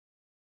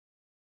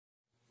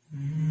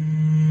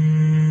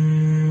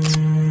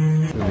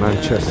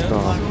Manchester.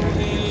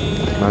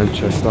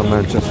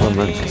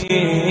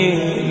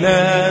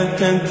 لا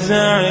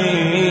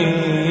تجزعي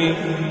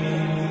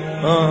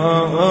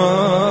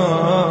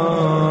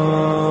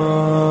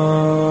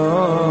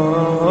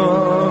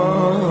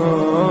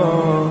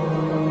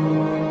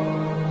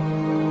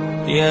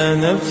يا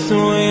نفس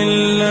إن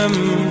لم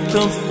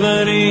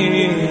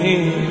تظفري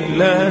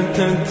لا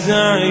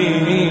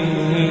تجزعي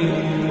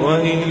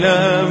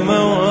وإلى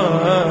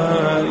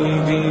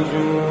موائد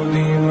جود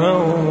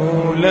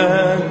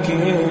مولاك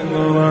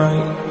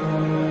ارعي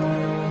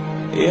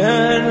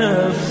يا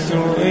نفس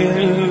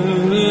إن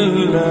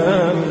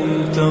لم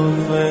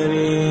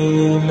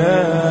تظفري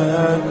لا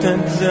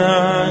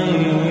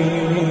تجزعي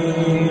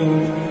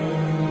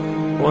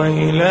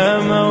وإلى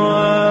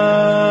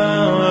موائد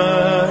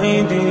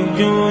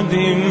جود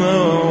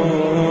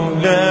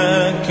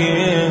مولاك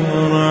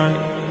ارعي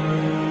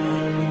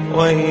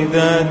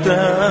وإذا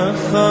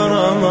تأخر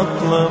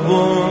مطلب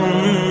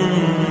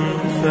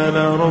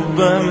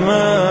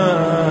فلربما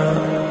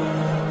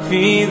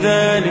في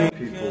ذلك.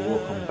 People,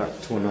 welcome back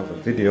to another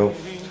video.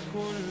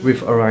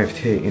 We've arrived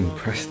here in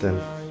Preston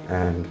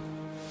and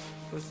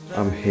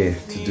I'm here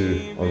to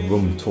do a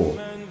room tour.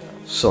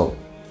 So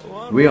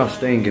we are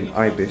staying in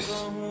Ibis,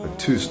 a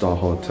 2-star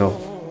hotel,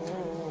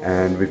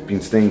 and we've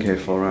been staying here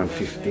for around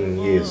 15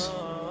 years,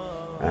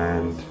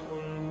 and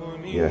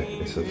yeah,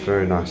 it's a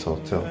very nice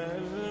hotel.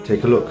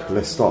 Take a look.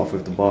 Let's start off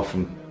with the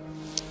bathroom.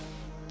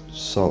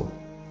 So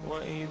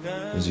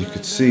as you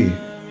could see,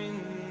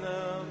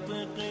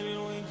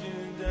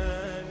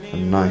 a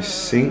nice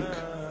sink,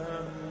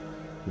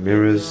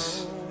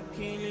 mirrors,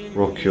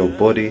 rock your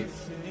body,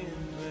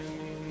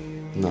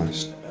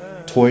 nice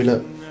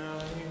toilet,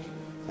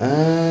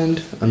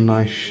 and a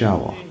nice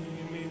shower,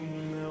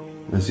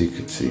 as you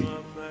could see.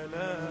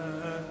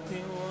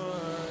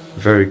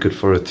 Very good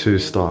for a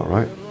 2-star,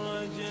 right?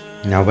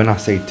 Now when I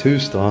say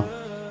 2-star,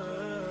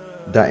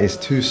 that is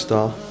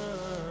 2-star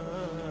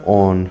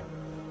on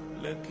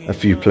a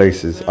few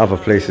places. Other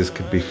places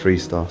could be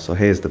 3-star. So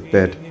here's the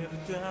bed.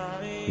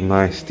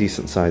 Nice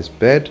decent sized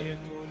bed,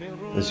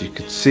 as you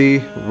could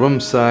see. Room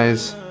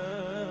size,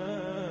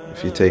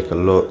 if you take a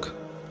look,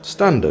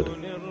 standard,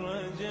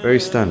 very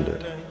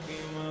standard.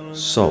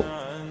 So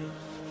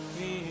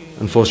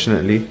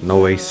unfortunately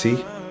no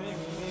AC.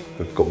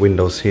 We've got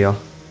windows here,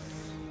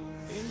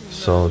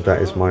 so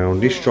that is my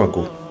only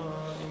struggle.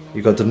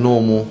 You got the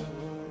normal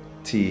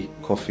tea,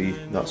 coffee,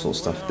 that sort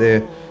of stuff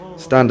there.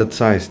 Standard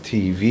size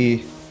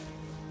TV,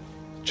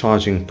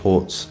 charging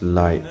ports,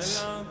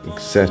 lights,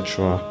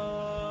 etc.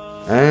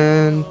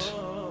 And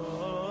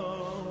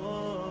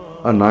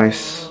a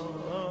nice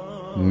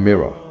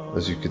mirror,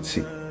 as you could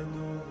see.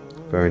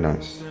 Very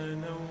nice.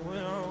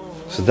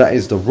 So that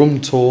is the room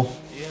tour.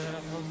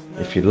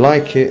 If you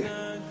like it,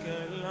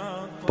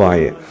 buy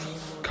it.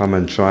 Come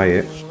and try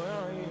it.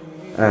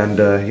 And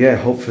yeah,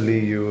 hopefully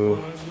you will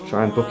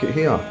try and book it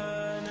here.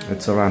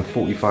 It's around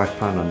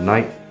 £45 a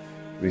night,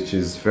 which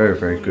is very,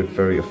 very good,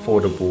 very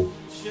affordable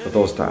for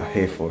those that are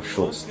here for a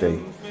short stay,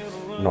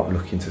 not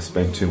looking to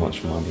spend too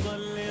much money.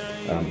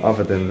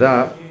 Other than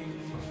that,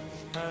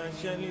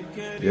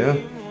 yeah,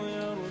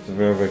 it's a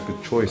very, very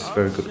good choice,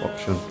 very good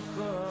option.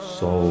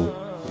 So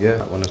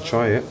yeah, I want to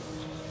try it.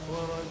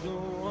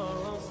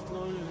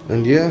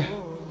 And yeah,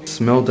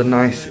 smell the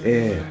nice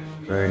air,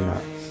 very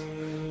nice.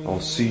 I'll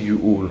see you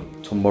all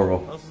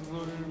tomorrow.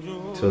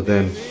 Till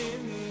then,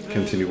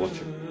 continue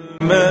watching.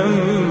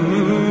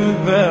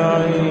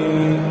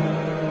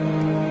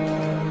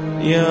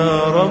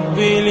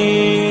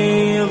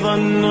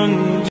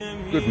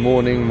 Good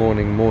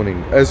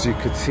morning. As you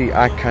could see,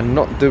 I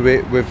cannot do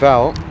it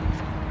without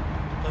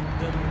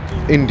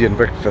Indian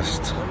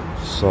breakfast,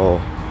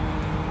 so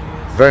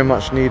very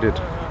much needed.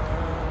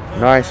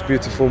 Nice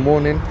beautiful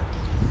morning.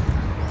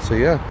 So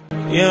yeah,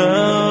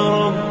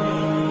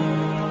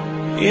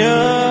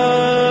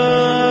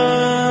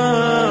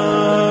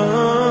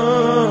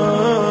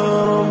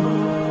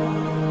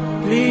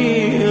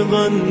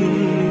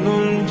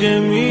 ظن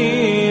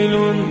جميل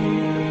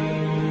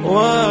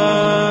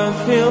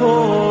وافر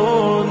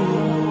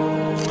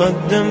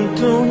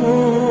قدمته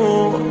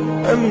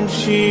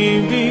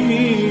أمشي به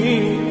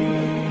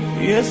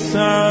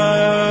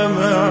يسعى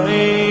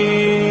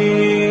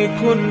معي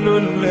كل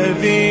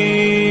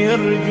الذي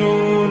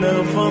يرجون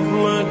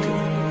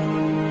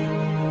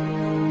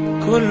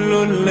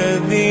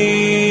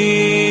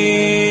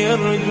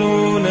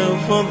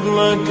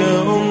فضلك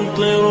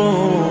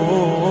أمطروا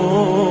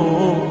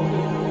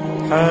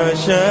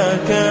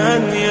حاشاك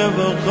أن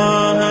يبقى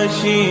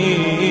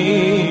هشيما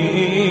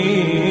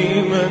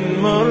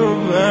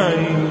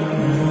مربعي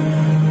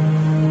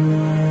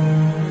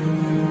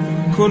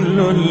كل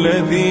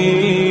الذي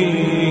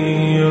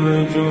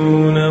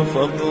يرجون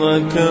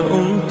فضلك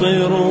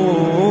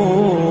أمطروا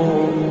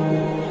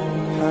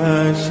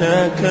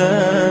حاشاك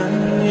أن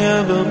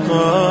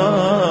يبقى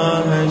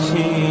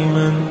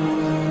هشيما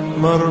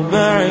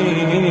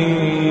مربعي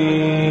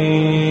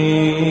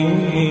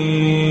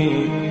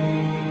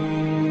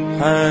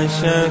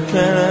حاشاك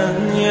أن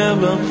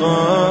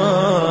يبقى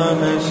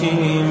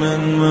هشيما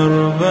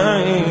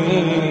مربعي.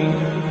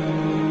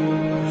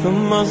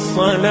 ثم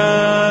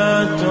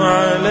الصلاة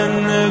على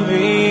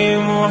النبي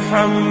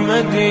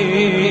محمد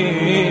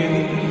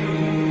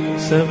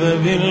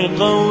سبب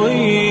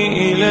القوي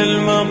إلى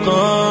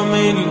المقام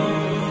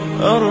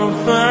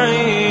الأرفع.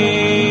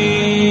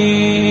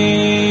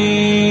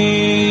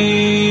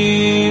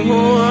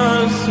 هو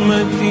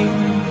عصمتي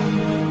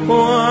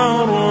هو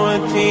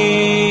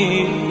عروتي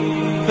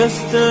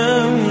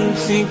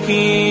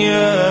فاستمسكي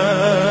يا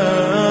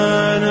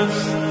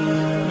نفس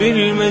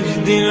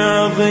بالمجد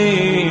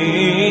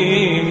العظيم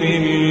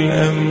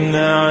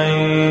الأمنعي.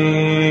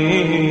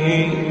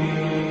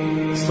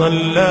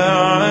 صلى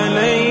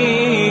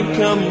عليك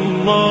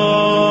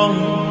الله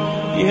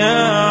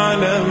يا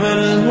علم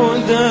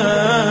الهدى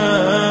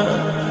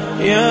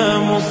يا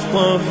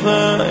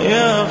مصطفى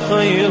يا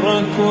خير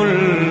كل.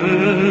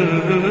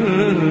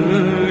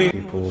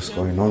 People, what's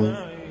going on?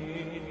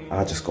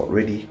 I just got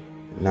ready.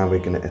 Now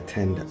we're going to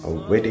attend a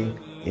wedding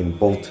in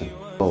Bolton.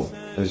 Oh,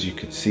 as you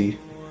can see,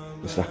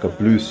 it's like a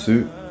blue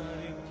suit,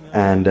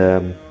 and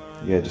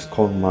yeah, just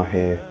combed my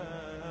hair.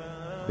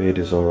 Beard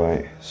is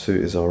alright,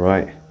 suit is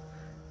alright,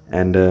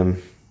 and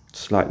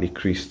slightly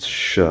creased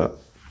shirt,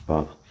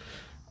 but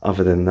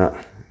other than that,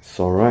 it's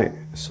alright,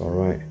 it's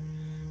alright.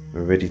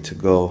 We're ready to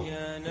go,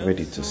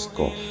 ready to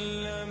scoff.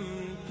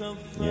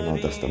 You know,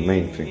 that's the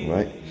main thing,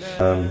 right?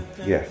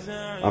 Yeah,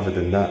 other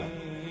than that,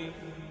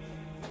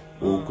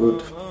 all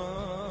good.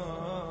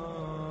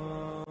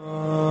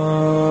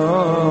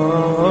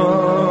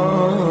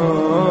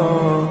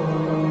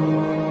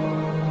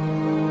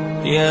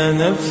 يا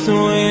نفس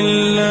إن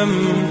لم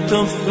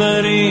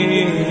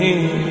تظفري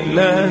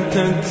لا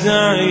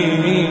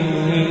تجزعي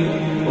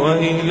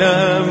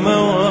وإلى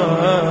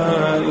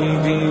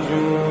موائد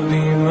جود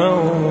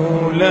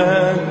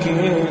مولاك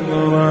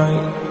ارجعي.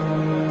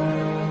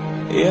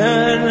 يا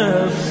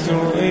نفس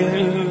إن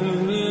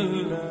لم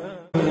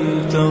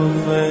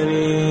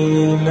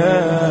تظفري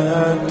لا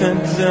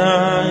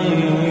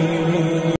تجزعي